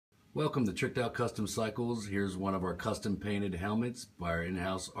Welcome to Tricked Out Custom Cycles. Here's one of our custom painted helmets by our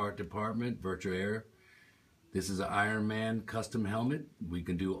in-house art department, Virtua Air. This is an Iron Man custom helmet. We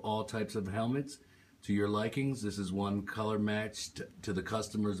can do all types of helmets to your likings. This is one color matched to the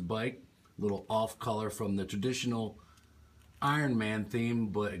customer's bike. A little off color from the traditional Iron Man theme,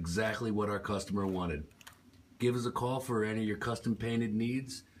 but exactly what our customer wanted. Give us a call for any of your custom painted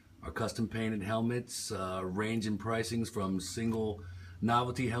needs. Our custom painted helmets range in pricings from single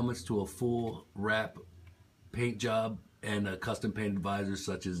novelty helmets to a full wrap paint job and a custom painted visor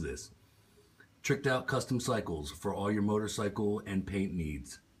such as this. Tricked Out Custom Cycles for all your motorcycle and paint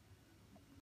needs.